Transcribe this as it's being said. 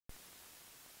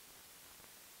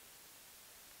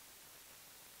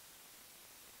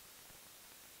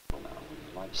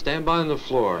Stand by on the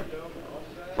floor.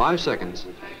 5 seconds.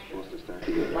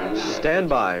 Stand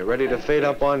by. Ready to fade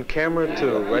up on camera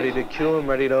 2. Ready to cue him.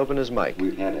 Ready to open his mic.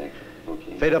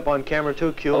 Fade up on camera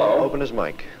 2. Cue him. Open his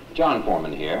mic. John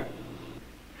Foreman here.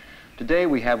 Today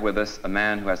we have with us a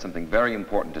man who has something very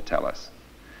important to tell us.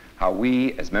 How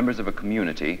we, as members of a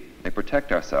community, may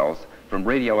protect ourselves from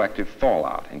radioactive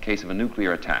fallout in case of a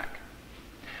nuclear attack.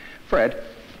 Fred,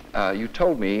 you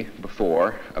told me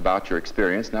before about your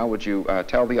experience. Now would you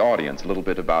tell the audience a little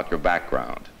bit about your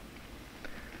background?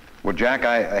 Well, Jack,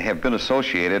 I have been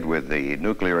associated with the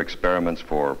nuclear experiments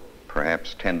for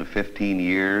perhaps 10 to 15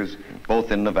 years,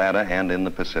 both in Nevada and in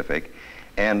the Pacific,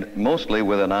 and mostly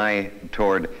with an eye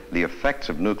toward the effects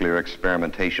of nuclear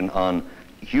experimentation on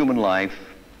human life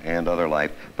and other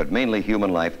life, but mainly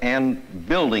human life and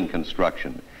building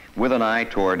construction, with an eye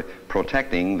toward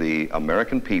protecting the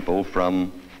American people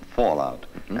from fallout.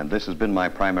 Mm-hmm. And this has been my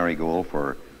primary goal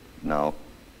for now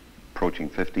approaching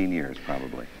 15 years,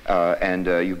 probably. And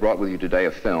you brought with you today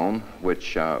a film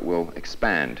which will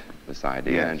expand this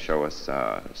idea, yes, and show us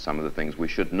some of the things we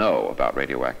should know about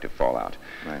radioactive fallout.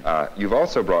 Right. You've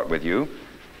also brought with you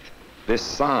this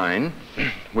sign,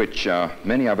 which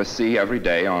many of us see every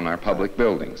day on our public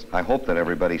buildings. I hope that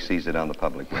everybody sees it on the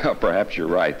public buildings. Well, perhaps you're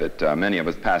right, that many of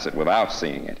us pass it without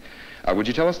seeing it. Would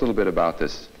you tell us a little bit about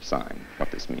this sign,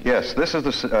 what this means? Yes, this is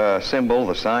the symbol,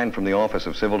 the sign from the Office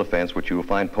of Civil Defense, which you will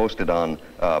find posted on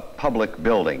public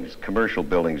buildings, commercial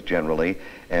buildings generally.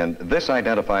 And this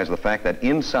identifies the fact that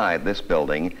inside this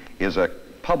building is a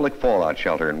public fallout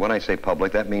shelter. And when I say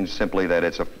public, that means simply that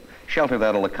it's a shelter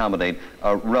that'll accommodate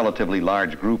a relatively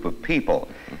large group of people.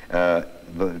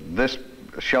 This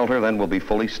shelter then will be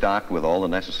fully stocked with all the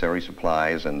necessary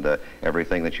supplies and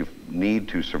everything that you need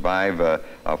to survive a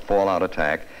fallout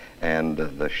attack, and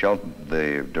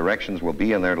the directions will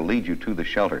be in there to lead you to the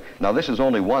shelter. Now, this is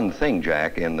only one thing,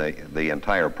 Jack, in the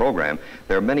entire program.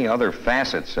 There are many other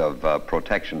facets of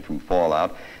protection from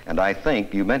fallout, and I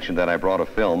think, you mentioned that I brought a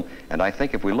film, and I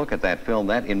think if we look at that film,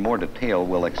 that in more detail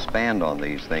will expand on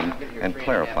these things and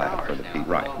clarify it for the people.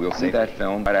 Right, we'll see that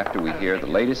film right after we hear the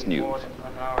latest news.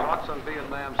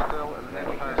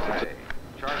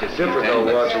 It's difficult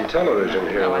watching television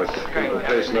here with people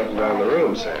pacing up and down the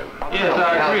room, Sam. Yes,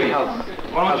 I agree.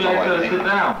 Why don't you ask her to sit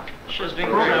down? The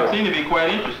program seemed to be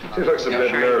quite interesting. She looks a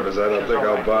bit nervous. I don't think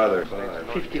I'll bother.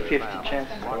 50-50 chance.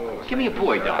 Give me a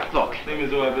boy, Doc. Look. Same as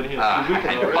though I've been here.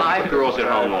 And 5 girls at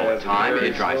home all the time.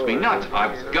 It drives me nuts.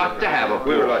 I've got to have a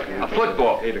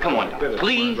football. Come on, Doc.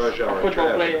 Please. A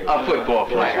football player. A football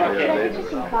player.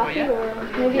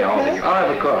 Okay. I'll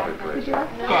have a coffee, please.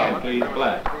 Coffee, please.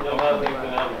 Black.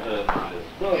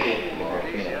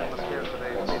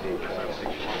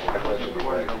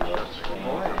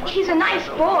 He's a nice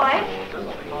boy.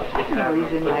 I know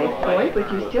he's a nice boy,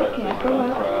 but you still can't go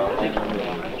out.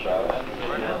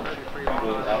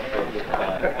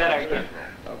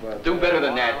 Do better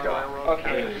than that, Doc.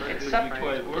 Okay. It's up to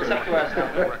us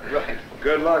now. Right.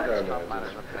 Good luck on that.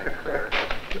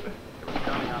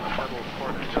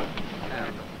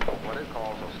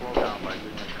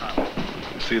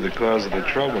 See the cause of the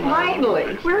trouble.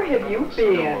 Finally, where have you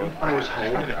been? I was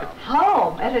home.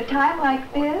 Home at a time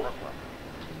like this?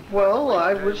 Well,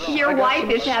 I was... Your wife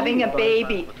is having a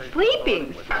baby.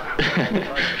 Sleeping.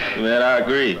 Man, I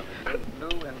agree.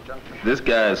 This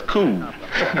guy is cool.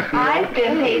 I've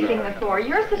been pacing the floor.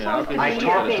 You're supposed to be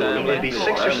here pacing maybe the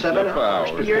 6 or 7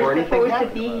 hours. You're supposed to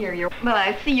be here. Well,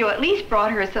 I see you at least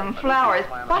brought her some flowers.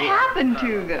 What happened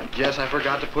to them? Yes, I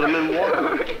forgot to put them in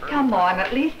water. Come on,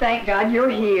 at least thank God you're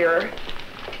here.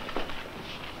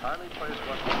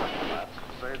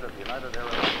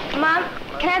 Mom,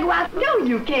 can I go out? No,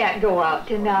 you can't go out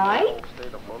tonight.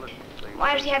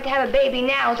 Why does she have to have a baby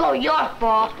now? It's all your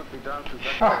fault.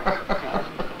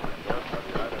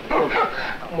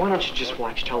 Why don't you just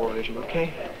watch television,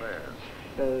 okay?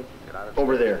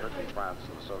 Over there.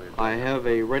 I have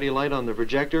a ready light on the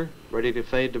projector, ready to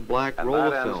fade to black, And roll that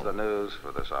the ends film. the news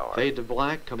for this hour. Fade to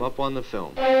black, come up on the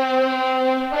film.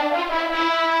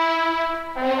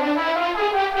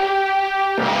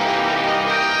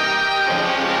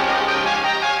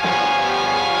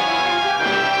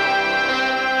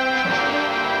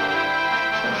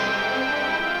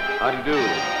 How do you do?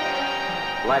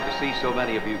 Glad to see so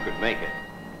many of you could make it.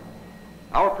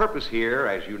 Our purpose here,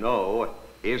 as you know,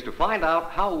 is to find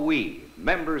out how we,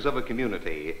 members of a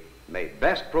community, may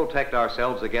best protect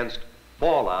ourselves against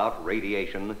fallout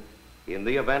radiation in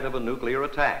the event of a nuclear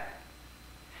attack.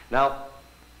 Now,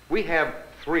 we have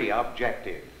 3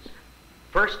 objectives.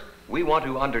 First, we want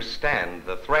to understand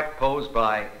the threat posed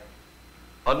by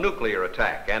a nuclear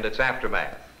attack and its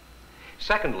aftermath.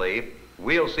 Secondly,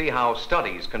 we'll see how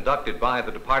studies conducted by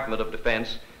the Department of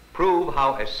Defense prove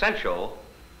how essential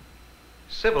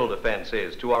civil defense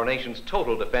is to our nation's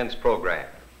total defense program.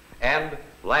 And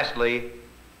lastly,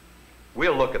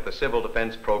 we'll look at the civil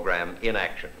defense program in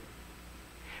action.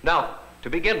 Now, to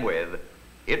begin with,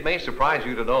 it may surprise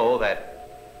you to know that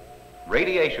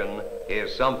radiation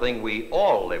is something we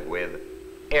all live with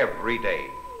every day.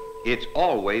 It's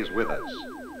always with us.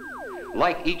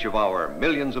 Like each of our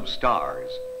millions of stars,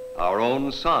 our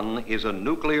own sun is a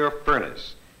nuclear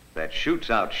furnace that shoots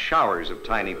out showers of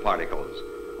tiny particles,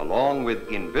 along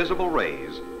with invisible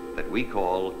rays that we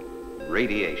call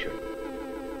radiation.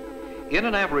 In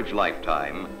an average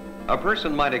lifetime, a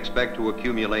person might expect to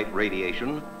accumulate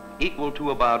radiation equal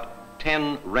to about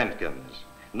 10 Roentgens,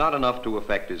 not enough to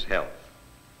affect his health.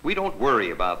 We don't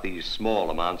worry about these small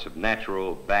amounts of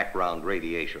natural background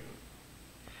radiation.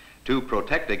 To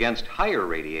protect against higher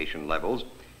radiation levels,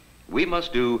 we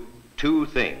must do two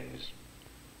things: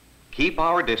 keep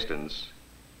our distance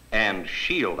and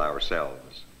shield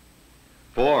ourselves.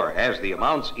 For as the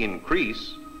amounts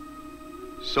increase,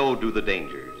 so do the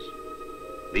dangers.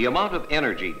 The amount of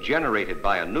energy generated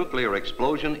by a nuclear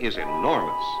explosion is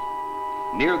enormous.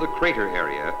 Near the crater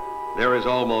area, there is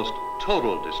almost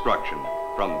total destruction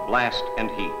from blast and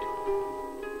heat.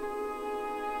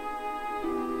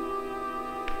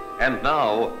 And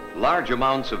now, large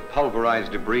amounts of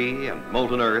pulverized debris and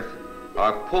molten earth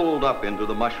are pulled up into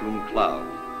the mushroom cloud.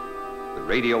 The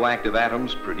radioactive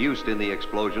atoms produced in the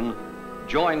explosion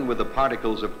join with the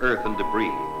particles of earth and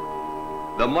debris.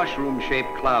 The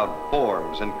mushroom-shaped cloud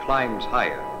forms and climbs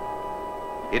higher.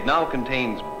 It now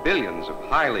contains billions of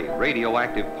highly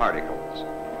radioactive particles.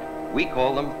 We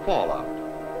call them fallout.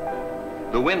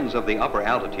 The winds of the upper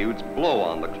altitudes blow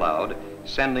on the cloud,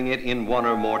 sending it in one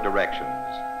or more directions.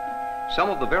 Some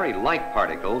of the very light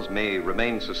particles may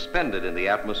remain suspended in the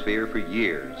atmosphere for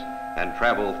years and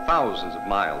travel thousands of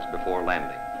miles before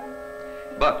landing.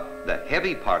 But the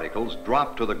heavy particles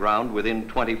drop to the ground within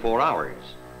 24 hours.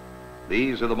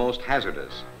 These are the most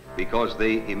hazardous because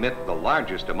they emit the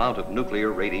largest amount of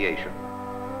nuclear radiation.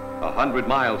 100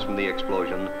 miles from the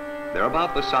explosion, they're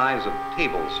about the size of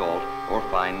table salt or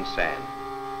fine sand.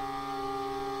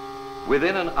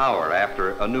 Within an hour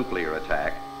after a nuclear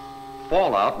attack,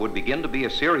 fallout would begin to be a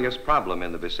serious problem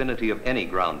in the vicinity of any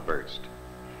ground burst.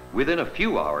 Within a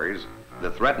few hours,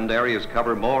 the threatened areas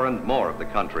cover more and more of the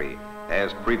country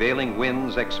as prevailing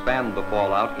winds expand the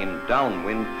fallout in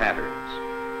downwind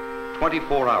patterns.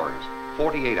 24 hours,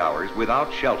 48 hours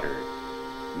without shelter,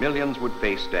 millions would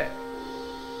face death.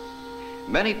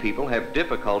 Many people have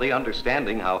difficulty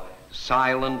understanding how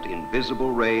silent,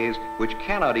 invisible rays, which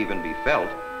cannot even be felt,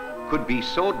 could be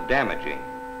so damaging.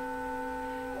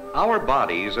 Our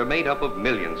bodies are made up of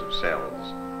millions of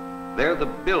cells. They're the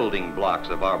building blocks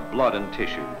of our blood and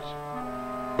tissues.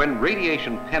 When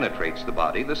radiation penetrates the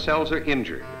body, the cells are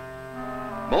injured.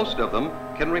 Most of them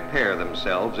can repair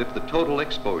themselves if the total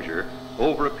exposure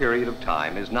over a period of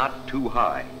time is not too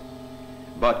high.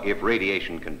 But if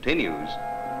radiation continues,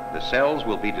 the cells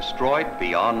will be destroyed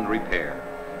beyond repair.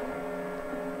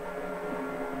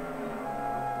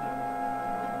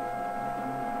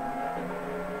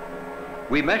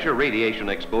 We measure radiation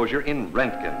exposure in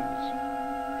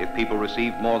Roentgens. If people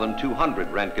received more than 200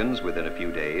 Roentgens within a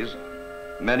few days,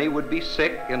 many would be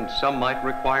sick and some might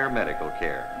require medical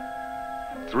care.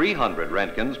 300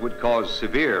 Roentgens would cause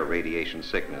severe radiation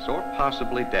sickness or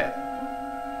possibly death.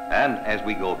 And as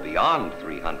we go beyond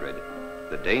 300,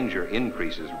 the danger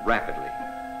increases rapidly.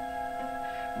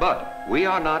 But we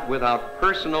are not without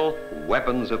personal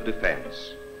weapons of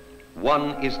defense.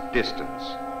 One is distance.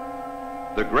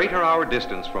 The greater our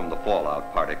distance from the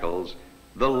fallout particles,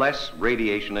 the less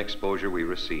radiation exposure we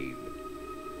receive.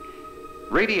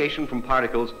 Radiation from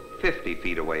particles 50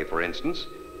 feet away, for instance,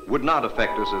 would not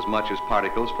affect us as much as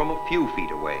particles from a few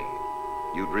feet away.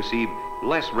 You'd receive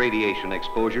less radiation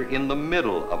exposure in the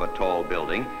middle of a tall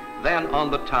building than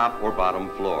on the top or bottom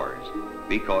floors,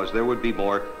 because there would be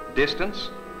more distance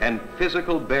and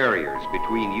physical barriers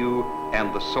between you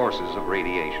and the sources of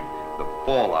radiation, the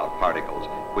fallout particles,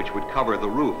 which would cover the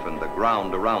roof and the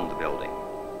ground around the building.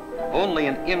 Only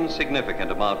an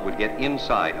insignificant amount would get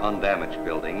inside undamaged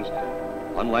buildings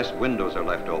unless windows are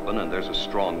left open and there's a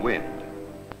strong wind.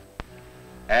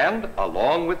 And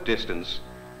along with distance,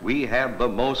 we have the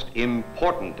most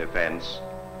important defense,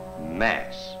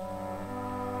 mass.